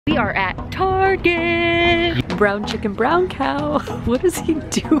We are at Target. Brown chicken, brown cow. What is he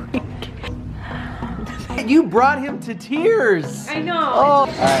doing? You brought him to tears. I know. Oh. All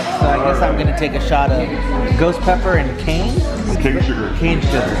right, so I guess I'm gonna take a shot of ghost pepper and cane. Cane sugar. Cane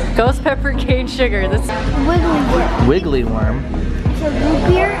sugar. Ghost pepper, cane sugar. This Wiggly worm. It's a root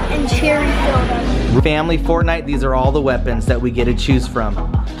beer and cherry soda. Family Fortnite. These are all the weapons that we get to choose from.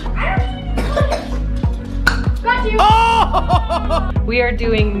 Got you. Oh! We are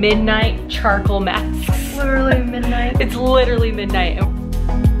doing midnight charcoal masks. Literally midnight. It's literally midnight.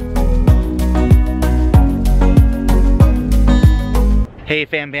 Hey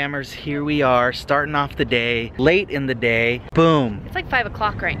FamBammers, here we are, starting off the day, late in the day, boom. It's like 5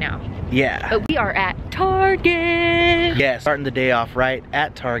 o'clock right now. Yeah. But we are at Target. Yeah, starting the day off right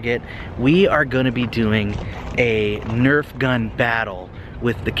at Target. We are gonna be doing a Nerf gun battle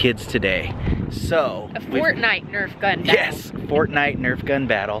with the kids today. So A Fortnite Nerf gun battle. yes, Fortnite Nerf gun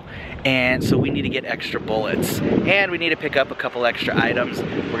battle. And so we need to get extra bullets and we need to pick up a couple extra items.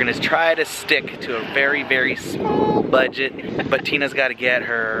 We're gonna try to stick to a very, very small budget, but Tina's gotta get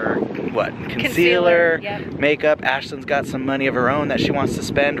her, what, concealer, yep. makeup. Ashlynn's got some money of her own that she wants to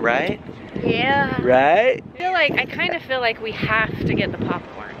spend, right? Yeah. Right? I kind of feel like we have to get the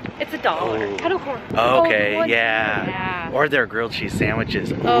popcorn. It's $1. Oh. I don't care. Okay, Oh, yeah. Or their grilled cheese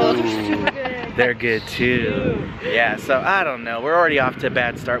sandwiches. Oh, Ooh, they're super good. they're good too. Yeah, so I don't know. We're already off to a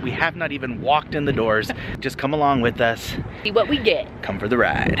bad start. We have not even walked in the doors. Just come along with us. See what we get. Come for the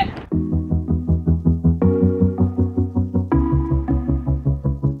ride.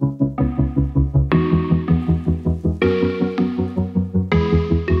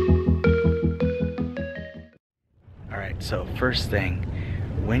 All right, so first thing,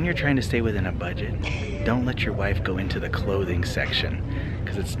 when you're trying to stay within a budget, don't let your wife go into the clothing section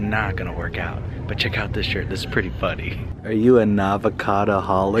because it's not gonna work out. But check out this shirt, this is pretty funny. Are you an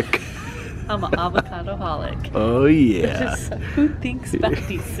avocado-holic? I'm an avocado-holic. Oh yeah. Who thinks about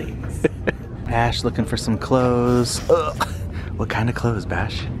these things? Bash looking for some clothes. Ugh. What kind of clothes,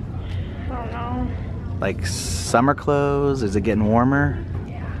 Bash? I don't know. Like summer clothes? Is it getting warmer?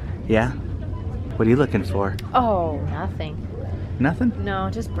 Yeah. Yeah? What are you looking for? Oh, nothing. Nothing? No,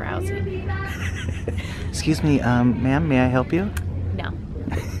 just browsing. Excuse me, ma'am, may I help you? No.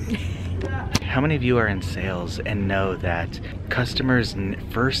 How many of you are in sales and know that customers'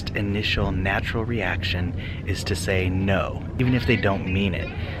 first initial natural reaction is to say no, even if they don't mean it?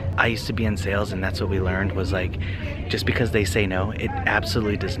 I used to be in sales and that's what we learned was like, just because they say no, it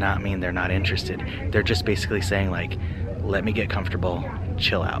absolutely does not mean they're not interested. They're just basically saying like, let me get comfortable,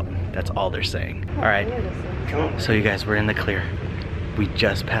 chill out. That's all they're saying. All right, so you guys, we're in the clear. We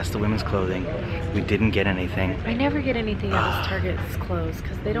just passed the women's clothing. We didn't get anything. I never get anything at Target's clothes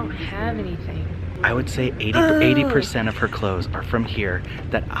because they don't have anything. I would say 80% of her clothes are from here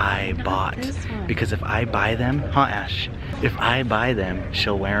that I bought. This one. Because if I buy them, huh Ash? If I buy them,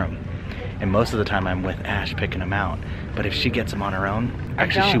 she'll wear them. And most of the time I'm with Ash picking them out. But if she gets them on her own,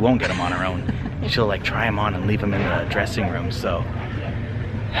 actually she won't get them on her own. She'll like try them on and leave them in the dressing room. So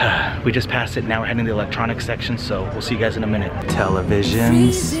we just passed it. Now we're heading to the electronics section. So we'll see you guys in a minute.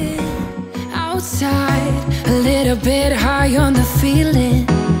 Televisions. Outside, a little bit high on the feeling.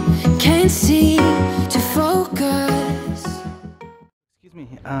 Can't seem to focus. Excuse me,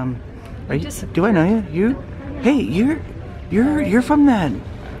 are you, do I know you? You? Hey, you're from that.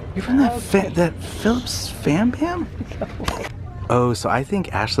 You're from that that PHILLIPS FamBam? Oh, so I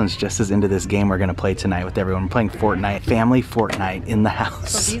think Ashlynn's just as into this game we're gonna play tonight with everyone. We're playing Fortnite, family Fortnite in the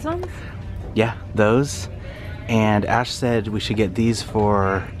house. So these ones? Yeah, those. And Ash said we should get these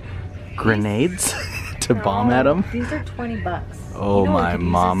for grenades to bomb at them. These are 20 bucks. Oh you know my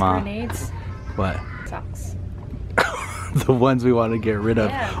mama. Grenades? What? Socks. The ones we want to get rid of.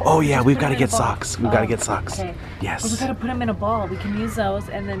 Yeah. Oh yeah, Just we've put got to them in a get ball. socks. We've got to get socks. Okay. Yes. Well, we gotta put them in a ball. We can use those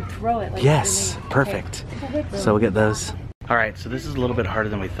and then throw it like Yes, a grenade. perfect. Okay. So we'll get those. All right, so this is a little bit harder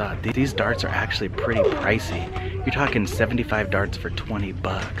than we thought. These darts are actually pretty pricey. You're talking 75 darts for 20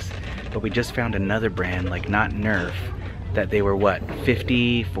 bucks. But we just found another brand, like not Nerf, that they were what,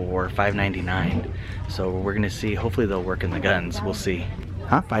 50 for $5.99. So we're gonna see, hopefully they'll work in the guns. We'll see.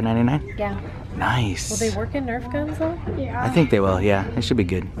 Huh, $5.99? Yeah. Nice. Will they work in Nerf guns though? Yeah. I think they will, yeah. It should be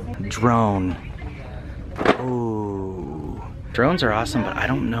good. Drone. Ooh. Drones are awesome, but I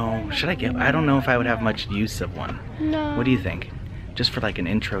don't know. I don't know if I would have much use of one. No. What do you think? Just for like an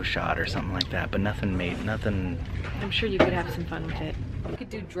intro shot or something like that, but nothing. I'm sure you could have some fun with it. We could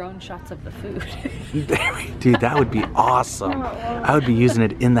do drone shots of the food. Dude, that would be awesome. I would be using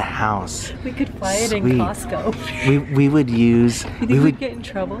it in the house. We could fly it in Sweet. Costco. We would use. You think we'd get in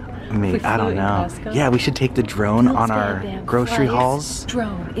trouble? Maybe, I don't know. Yeah, we should take the drone on our grocery hauls.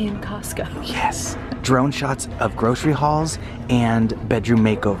 Drone in Costco. Yes. Drone shots of grocery hauls and bedroom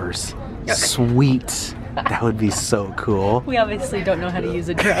makeovers. Sweet. That would be so cool. We obviously don't know how to use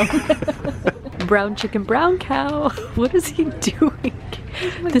a drone. Brown chicken, brown cow. What is he doing?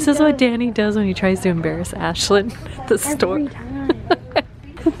 This is what Danny does when he tries to embarrass Ashlyn at the store.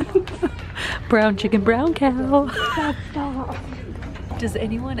 Brown chicken, brown cow. Does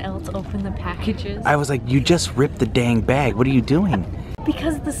anyone else open the packages? I was like, you just ripped the dang bag. What are you doing?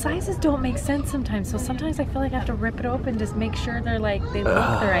 Because the sizes don't make sense sometimes. So sometimes I feel like I have to rip it open, just make sure they're like, they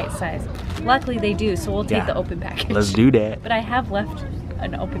look the right size. Luckily they do, so we'll take the open package. Let's do that. But I have left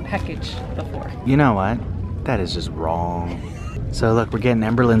an open package before. You know what? That is just wrong. So look, we're getting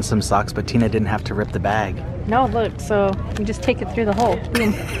Emberlyn some socks, but Tina didn't have to rip the bag. No, look, so you just take it through the hole.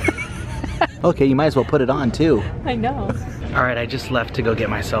 Boom. Okay, you might as well put it on too. I know. All right, I just left to go get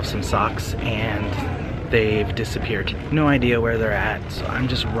myself some socks and they've disappeared. No idea where they're at, so I'm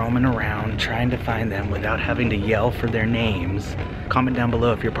just roaming around trying to find them without having to yell for their names. Comment down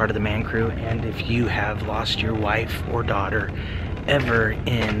below if you're part of the man crew and if you have lost your wife or daughter ever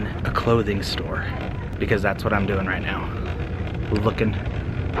in a clothing store, because that's what I'm doing right now. Looking.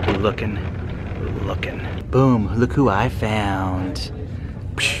 Boom, look who I found.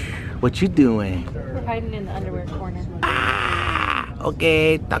 What you doing? We're hiding in the underwear corner. Ah,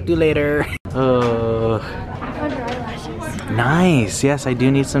 okay, talk to you later. I found your eyelashes. Nice, yes, I do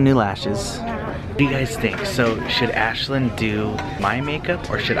need some new lashes. What do you guys think? So should Ashlyn do my makeup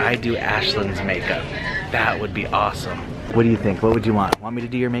or should I do Ashlynn's makeup? That would be awesome. What do you think? What would you want? Want me to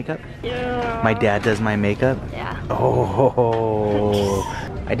do your makeup? Yeah. My dad does my makeup? Yeah. Oh,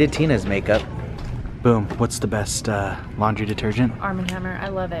 I did Tina's makeup. Boom, what's the best laundry detergent? Arm & Hammer, I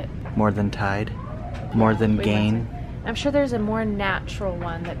love it. More than Tide? More than Gain? I'm sure there's a more natural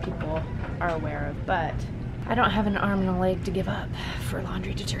one that people are aware of, but I don't have an arm and a leg to give up for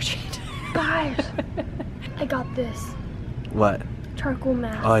laundry detergent. Guys, I got this. What? Charcoal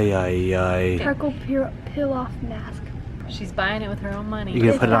mask. Ay, ay, ay. Charcoal peel off mask. She's buying it with her own money. You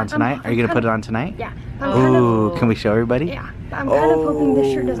gonna put it on tonight? Are you gonna put it on tonight? Yeah. Ooh, can we show everybody? Yeah. I'm kind of hoping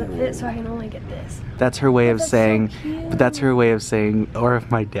this shirt doesn't fit, so I can only get this. That's her way of That's saying, so cute. but that's her way of saying, or if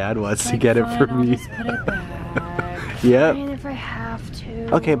my dad wants to get it for I'll me. just put it back. Yep. And if I have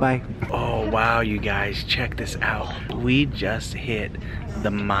to. Okay, bye. Oh, wow, you guys, check this out. We just hit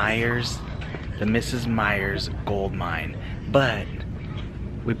the Myers, the Mrs. Myers gold mine, but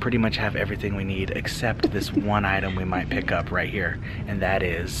we pretty much have everything we need except this one item we might pick up right here, and that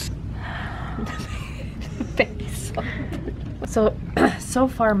is Basil. So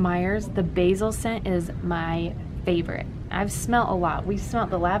far Myers, the basil scent is my favorite. I've smelled a lot. We've smelled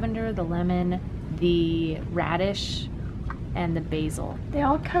the lavender, the lemon, the radish, and the basil. They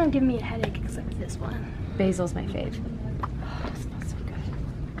all kind of give me a headache except this one. Basil's my fave. Oh, it smells so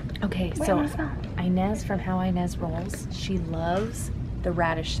good. Okay, Wait, so I wanna smell. Inez from How Inez Rolls, she loves the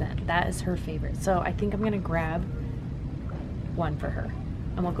radish scent. That is her favorite. So I think I'm gonna grab one for her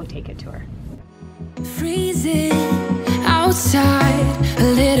and we'll go take it to her. Freezing outside, a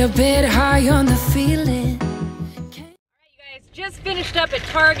little bit high on the feeling. Alright, you guys, just finished up at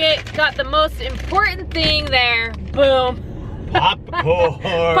Target. Got the most important thing there. Boom. popcorn.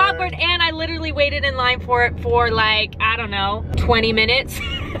 Popcorn, and I literally waited in line for it for like, I don't know, 20 minutes.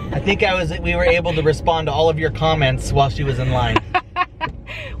 I think we were able to respond to all of your comments while she was in line.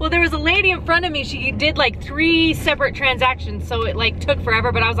 Well, there was a lady in front of me. She did like 3 separate transactions, so it like took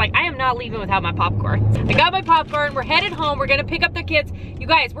forever, but I was like, I am not leaving without my popcorn. I got my popcorn. We're headed home. We're gonna pick up the kids. You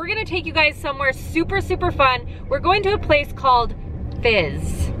guys, we're gonna take you guys somewhere super, super fun. We're going to a place called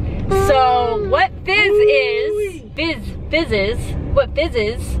Fizz. So what Fizz is, what Fizz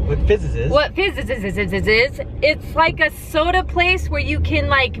is, it's like a soda place where you can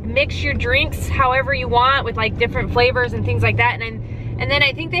like mix your drinks however you want with like different flavors and things like that. And then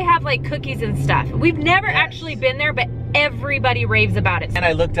I think they have like cookies and stuff. We've never actually been there, but everybody raves about it. And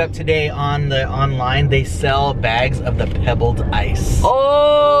I looked up today on the online, they sell bags of the pebbled ice.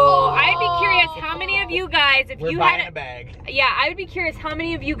 Oh, I'd be curious how many of you guys, if We're you buying had a bag. Yeah, I would be curious how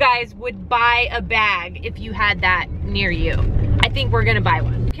many of you guys would buy a bag if you had that near you. I think we're gonna buy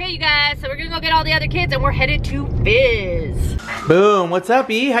one. Okay, you guys, so we're gonna go get all the other kids and we're headed to Fizz. Boom, what's up,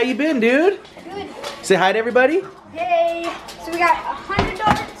 E? How you been, dude? Good. Say hi to everybody. Yay. So we got 100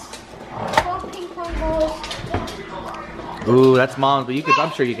 darts, 12 ping pong balls. Ooh, that's mom's, but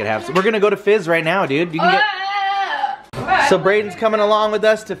I'm sure you could have some. We're gonna go to Fizz right now, dude. You can get. So Braden's coming along with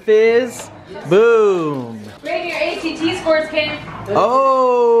us to Fizz. Boom. Braden, your ACT scores came.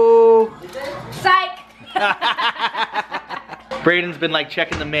 Oh. Psych. Braden's been like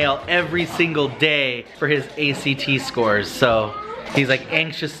checking the mail every single day for his ACT scores, so he's like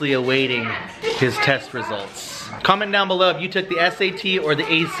anxiously awaiting his test results. Comment down below if you took the SAT or the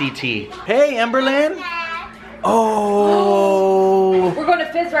ACT. Hey, Emberlyn. Oh. We're going to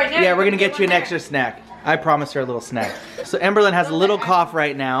Fizz right now. Yeah, we're gonna get you an extra snack. I promised her a little snack. So Emberlyn has a little cough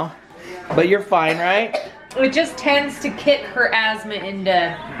right now, but you're fine, right? It just tends to kick her asthma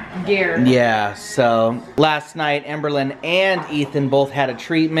into gear. Yeah, so last night Emberlyn and Ethan both had a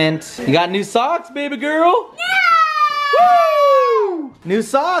treatment. You got new socks, baby girl? Yeah! Woo! New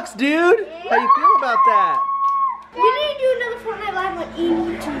socks, dude. Yeah. How you feel about that? We need to do another Fortnite Live on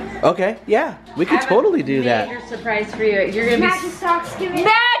YouTube. Okay, yeah, we could totally do that. Major surprise for you. You're gonna Matching socks, give it.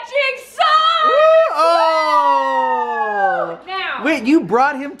 matching socks. Oh! Now. Wait, you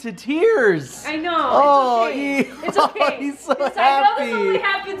brought him to tears. I know. Oh, it's okay. he's so I know happy. this only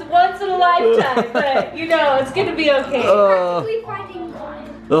happens once in a lifetime, but you know it's gonna be okay. Practically fighting God.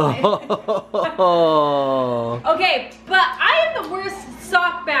 Oh. Okay, but I am the worst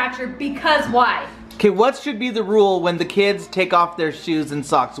sock matcher because why? Okay, what should be the rule when the kids take off their shoes and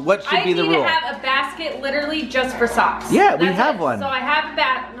socks? What should be the rule? I need to have a basket literally just for socks. Yeah, we have one. So I have a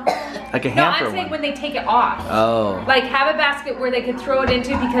basket. Like a No, hamper I'm saying one. when they take it off. Oh. Like have a basket where they could throw it into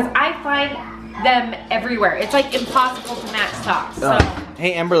because I find them everywhere. It's like impossible to match socks. So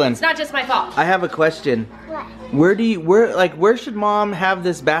Hey, Emberlyn. it's not just my fault. I have a question. What? Where should mom have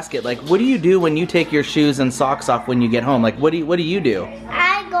this basket? Like, what do you do when you take your shoes and socks off when you get home? Like, what do you do?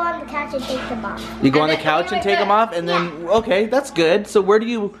 I go on the couch and take them off. You go on And the then couch wait, and take them off, and then okay, that's good. So where do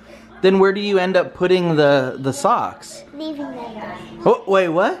you end up putting the socks? Leaving them there. Oh, wait,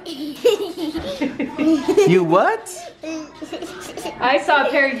 what? You what? I saw a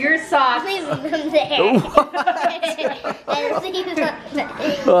pair of your socks. Leaving them there. And leave them there.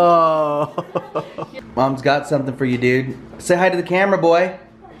 Oh. Mom's got something for you, dude. Say hi to the camera, boy.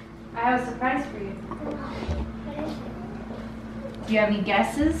 I have a surprise for you. Do you have any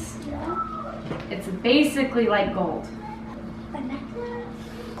guesses? It's basically like gold.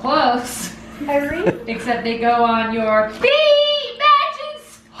 Close. A ring? Except they go on your feet matching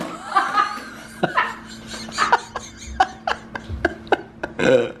socks.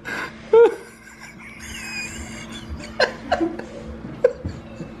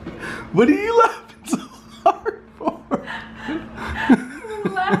 What are you laughing so hard for?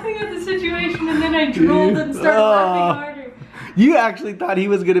 I'm laughing at the situation and then I drooled and started laughing harder. You actually thought he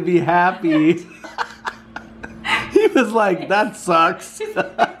was gonna be happy. He was like, that sucks. His face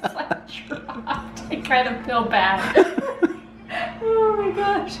like dropped. I kind of feel bad. Oh my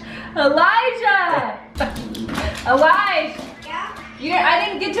gosh. Elijah! Elijah! Yeah? I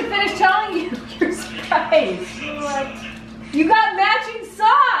didn't get to finish telling you your surprise. What? You got matching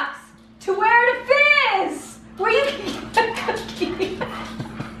socks to wear to Fizz. Where you can get a cookie.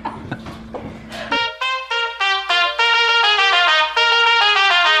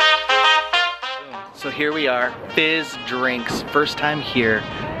 So here we are, Fizz Drinks, first time here.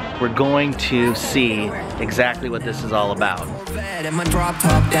 We're going to see exactly what this is all about. And my drop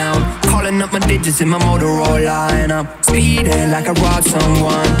top down, calling up my digits in my Motorola, and I'm speeding like I robbed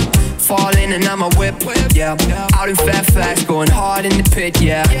someone. Falling and I'm a whip, yeah. Out in Fairfax, going hard in the pit,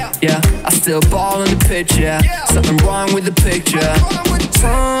 yeah. I still ball on the pitch, yeah. Something wrong with the picture.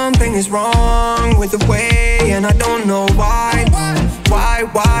 Something is wrong with the way, and I don't know why. Why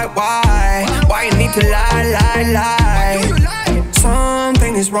you need to lie?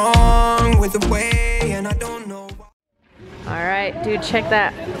 Something is wrong with the way, and I don't know why. All right, dude, check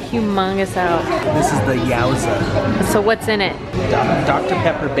that humongous out. This is the Yowza. So what's in it? Dr.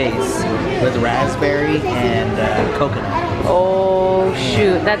 Pepper base with raspberry and coconut. Oh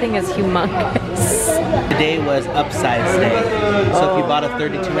shoot, that thing is humongous. Today was upsize day. So if you bought a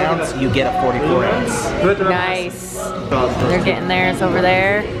 32 ounce, you get a 44 ounce. Nice. They're getting theirs over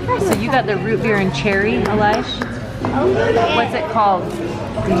there. So you got the root beer and cherry, Elijah? What's it called?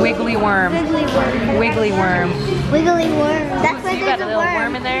 Wiggly worm. Wiggly worm. Wiggly worm. Wiggly worm. That's why You got there's a a little worm.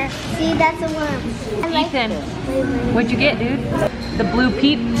 worm in there? See, that's a worm. I like Ethan, the flavor. what'd you get, dude? The blue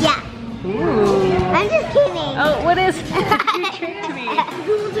peep? Yeah. Ooh. I'm just kidding. Oh, what is it? You tricked me.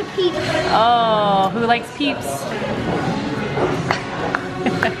 Who's a peep? Oh, who likes peeps?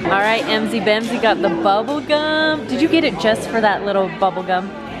 All right, Emzy Bemzy got the bubble gum. Did you get it just for that little bubble gum?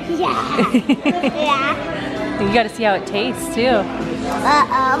 Yeah. Yeah. You gotta see how it tastes too.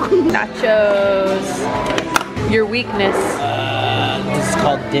 Uh-oh. Nachos. Your weakness. This is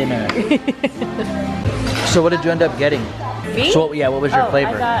called dinner. So what did you end up getting? Me? So, yeah, what was your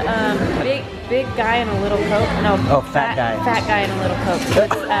flavor? I got big guy and a little Coke. No. Oh, fat guy. Fat guy and a little Coke. So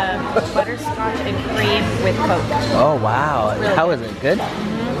it's butterscotch and cream with Coke. Oh, wow. Really How good. is it? Good?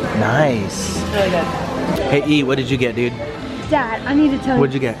 Nice. It's really good. Hey, E, what did you get, dude? Dad, I need to tell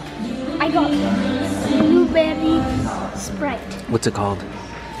What'd you get? I got blueberry Sprite. What's it called?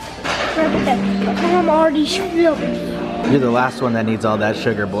 I'm already shrilled. You're the last one that needs all that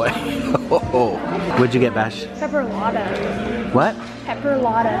sugar, boy. What'd you get, Bash? Pepper Lotta. What? Pepper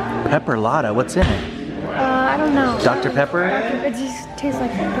Lotta. Pepper Lotta. What's in it? I don't know. Dr. Pepper? It just tastes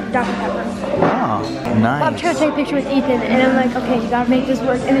like Dr. Pepper. Oh, nice. I'm trying to take a picture with Ethan, and I'm like, okay, you gotta make this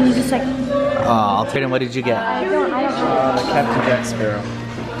work, and then you just like. Oh, I'll trade him. What did you get? I don't know. Captain Jack Sparrow.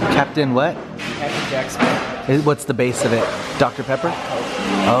 Captain what? Captain Jack Sparrow. What's the base of it? Dr. Pepper?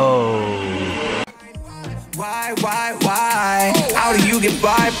 Oh. Why? How do you get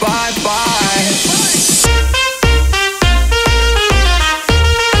by?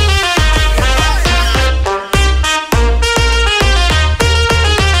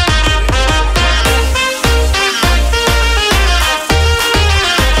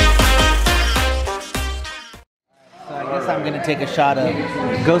 So I guess I'm gonna take a shot of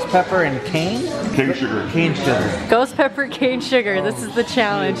ghost pepper and cane? Cane sugar. Cane sugar. Ghost pepper cane sugar. This is the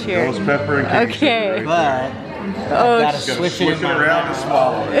challenge here. Ghost pepper and cane Okay. sugar. But Oh, gotta Gotta swish it in my around and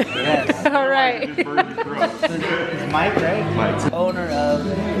swallow it. Yes. all right. Just burn your throat. It's Mike, right? Mike. Owner of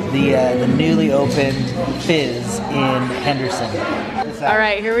the newly opened FIIZ in Henderson. All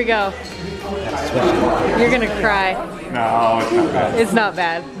right, here we go. Swish it. You're gonna cry. No, it's not bad. It's not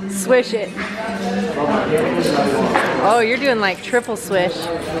bad. Swish it. Oh, you're doing like triple swish.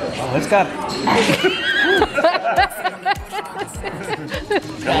 Oh, it's got.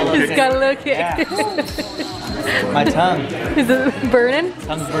 It's got a little kick. Yeah. My tongue. Is it burning?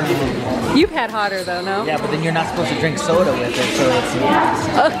 Tongue's burning a little bit. You've had hotter though, no? Yeah, but then you're not supposed to drink soda with it, so it's.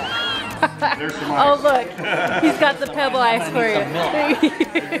 There's some Oh ice. look, he's got the pebble ice for you.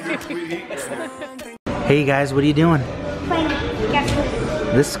 Hey guys, what are you doing? Playing guess what?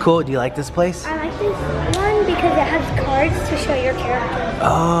 This is cool. Do you like this place? I like this one because it has cards to show your character.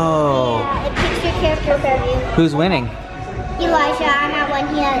 Oh. Yeah, it picks your character for you. Who's winning? Elijah, I'm at one.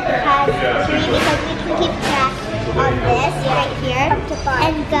 He has 3 because we can keep track on this right here. Up to 5.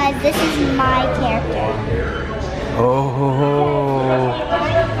 And guys, this is my character. Oh.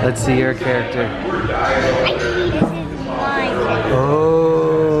 Let's see your character. Actually, this is my character. Oh.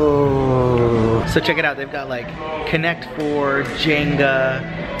 So check it out. They've got like Connect 4, Jenga.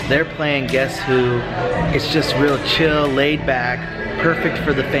 They're playing Guess Who. It's just real chill, laid back, perfect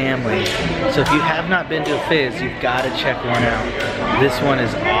for the family. So if you have not been to a FIIZ, you've got to check one out. This one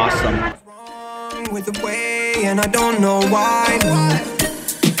is awesome. Wrong with the way, and I don't know why.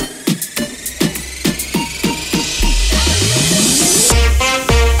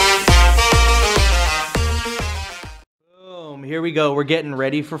 Boom, here we go. We're getting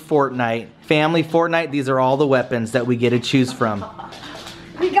ready for Fortnite. Family Fortnite, these are all the weapons that we get to choose from.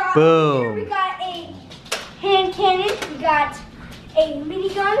 We got Boom. Here we got a hand cannon. We got a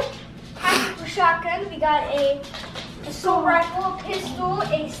minigun, tactical shotgun. We got a assault rifle, a pistol,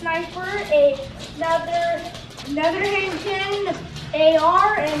 a sniper, another hand cannon,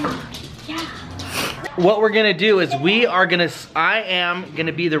 AR, and yeah. What we're gonna do is I am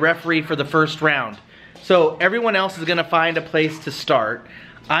gonna be the referee for the first round. So everyone else is gonna find a place to start.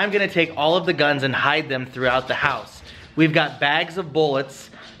 I'm gonna take all of the guns and hide them throughout the house. We've got bags of bullets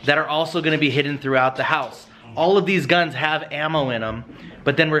that are also gonna be hidden throughout the house. All of these guns have ammo in them,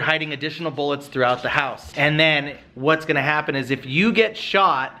 but then we're hiding additional bullets throughout the house. And then what's gonna happen is if you get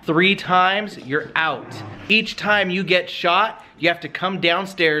shot 3 times, you're out. Each time you get shot, you have to come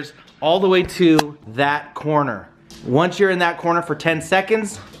downstairs all the way to that corner. Once you're in that corner for 10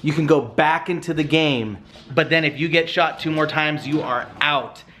 seconds, you can go back into the game. But then if you get shot 2 more times, you are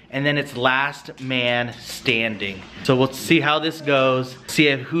out. And then it's last man standing. So we'll see how this goes. See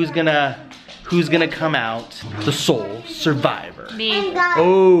if who's gonna come out the sole survivor. Me.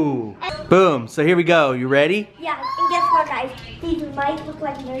 Oh, boom. So here we go. You ready? Yeah, and guess what, guys? These might look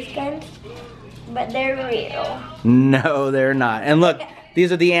like nurse guns, but they're real. No, they're not. And look,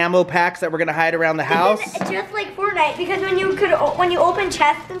 these are the ammo packs that we're gonna hide around the house. It's just like Fortnite, because when you open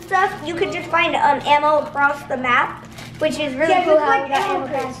chests and stuff, you could just find ammo across the map, which is really cool. How we got ammo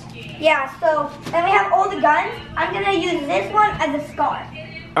packs. Yeah, so then we have all the guns. I'm gonna use this one as a scar.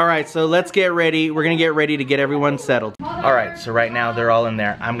 All right, so let's get ready. We're gonna get ready to get everyone settled. All right, so right now they're all in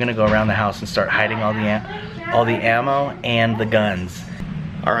there. I'm gonna go around the house and start hiding all the ammo and the guns.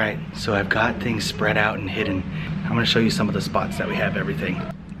 All right, so I've got things spread out and hidden. I'm gonna show you some of the spots that we have everything.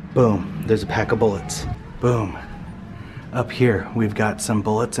 Boom, there's a pack of bullets. Boom, Up here, we've got some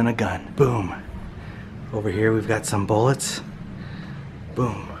bullets and a gun. Boom. Over here, we've got some bullets.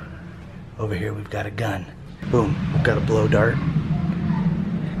 Boom. Over here, we've got a gun. Boom. We've got a blow dart.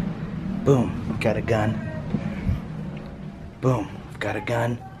 Boom. We've got a gun. Boom. We've got a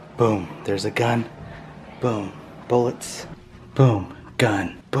gun. Boom. There's a gun. Boom. Bullets. Boom.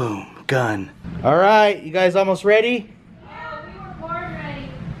 Gun. Boom. Gun. All right, you guys almost ready? Yeah, we were born ready.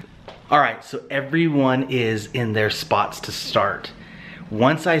 All right, so everyone is in their spots to start.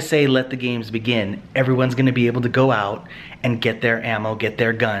 Once I say let the games begin, everyone's gonna be able to go out and get their ammo, get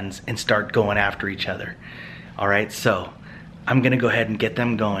their guns, and start going after each other. All right, so I'm gonna go ahead and get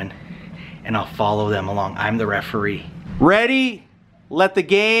them going, and I'll follow them along. I'm the referee. Ready? Let the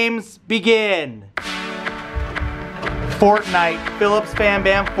games begin. Fortnite, Phillips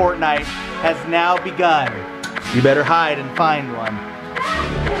FamBam Fortnite has now begun. You better hide and find one.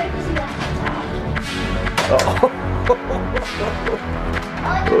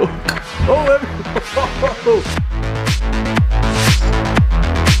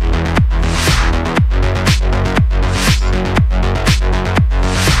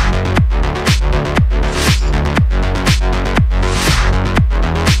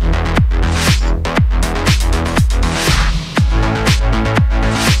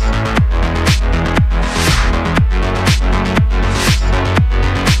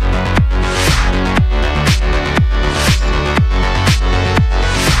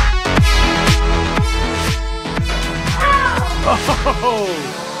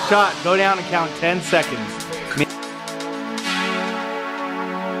 Shot, go down and count 10 seconds.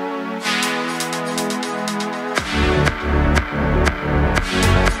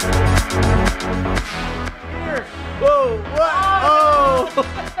 Here. Whoa, what?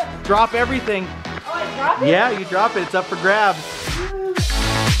 Oh! Drop everything. Oh, I dropped it? Yeah, you drop it, it's up for grabs.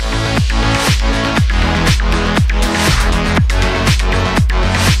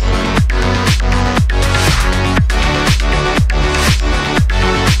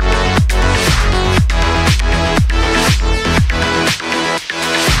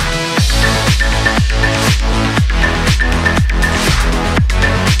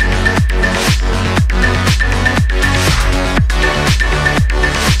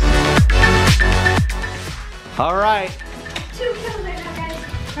 All right. 2 kills I got, guys.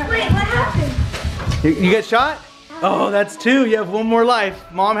 Wait, what happened? You get shot? Oh, that's 2. You have 1 more life.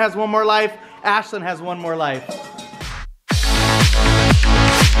 Mom has 1 more life. Ashlyn has 1 more life.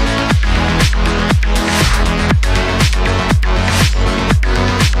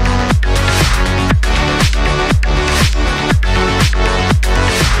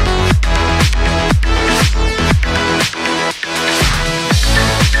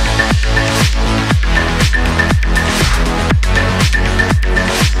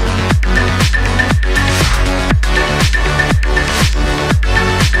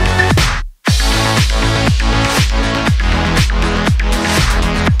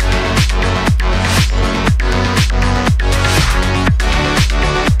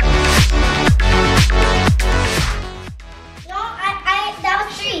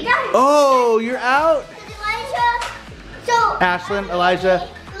 Oh, you're out? Ashlyn, Elijah.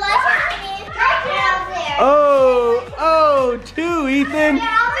 Oh, 2, Ethan.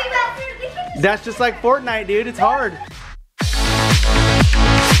 That's just like Fortnite, dude. It's hard.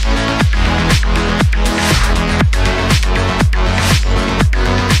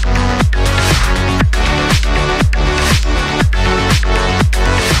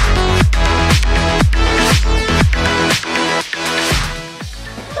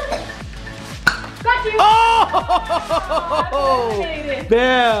 Oh!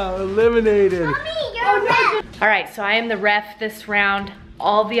 Bam! Eliminated. All right, so I am the ref this round.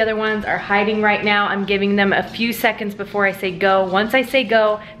 All the other ones are hiding right now. I'm giving them a few seconds before I say go. Once I say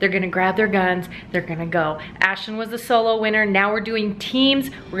go, they're gonna grab their guns, they're gonna go. Ashlyn was the solo winner. Now we're doing teams.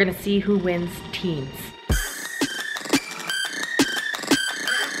 We're gonna see who wins teams.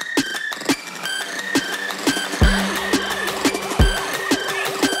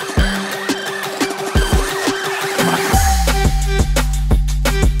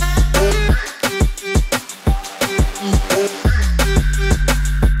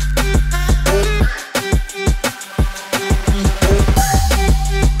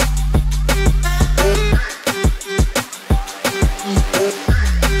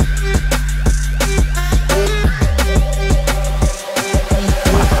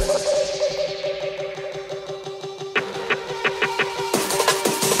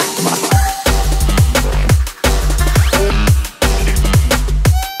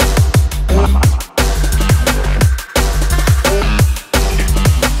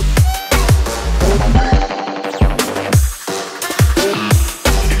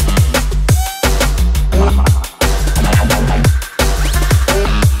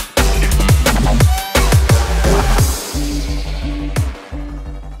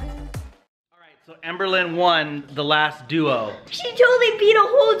 won the last duo. She totally beat a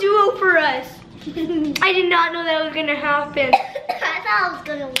whole duo for us. I did not know that was gonna happen. I thought I was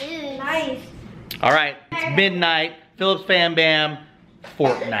gonna lose. Nice. All right, it's midnight. Phillips FamBam,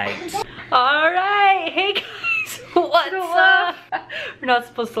 Fortnite. All right, hey guys, what's up? We're not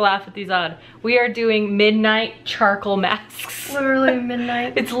supposed to laugh at these on. We are doing midnight charcoal masks. Literally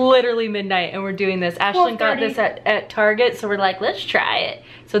midnight. It's literally midnight and we're doing this. Ashlyn got this at Target, so we're like, let's try it.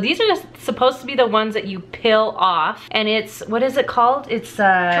 So these are just supposed to be the ones that you peel off, and it's, what is it called? It's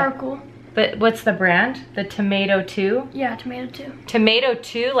Charcoal. But what's the brand? The Tomato 2? Yeah, Tomato 2. Tomato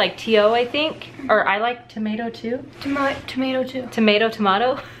 2, like T-O, I think. Or I like Tomato 2. Tomato 2. Tomato.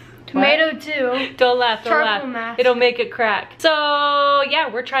 Tomato 2. Don't laugh, don't Charcoal laugh. mask. It'll make it crack. So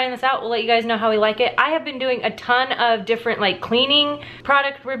yeah, we're trying this out. We'll let you guys know how we like it. I have been doing a ton of different like cleaning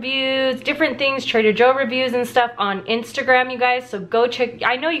product reviews, different things, Trader Joe reviews and stuff on Instagram, you guys. So go check.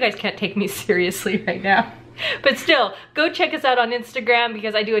 I know you guys can't take me seriously right now. But still, go check us out on Instagram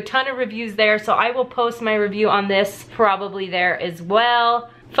because I do a ton of reviews there. So I will post my review on this probably there as well.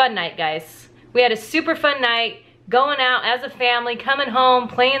 Fun night, guys. We had a super fun night. Going out as a family, coming home,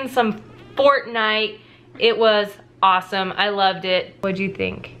 playing some Fortnite. It was awesome. I loved it. What'd you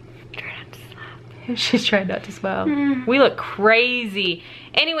think? Try not to smile. She's trying not to smile. We look crazy.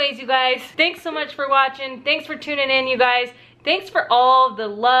 Anyways, you guys, thanks so much for watching. Thanks for tuning in, you guys. Thanks for all the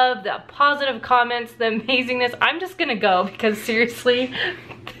love, the positive comments, the amazingness. I'm just gonna go because seriously,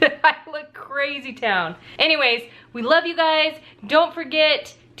 I look crazy town. Anyways, we love you guys. Don't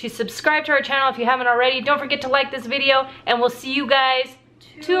forget to subscribe to our channel if you haven't already. Don't forget to like this video, and we'll see you guys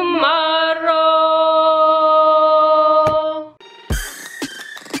tomorrow.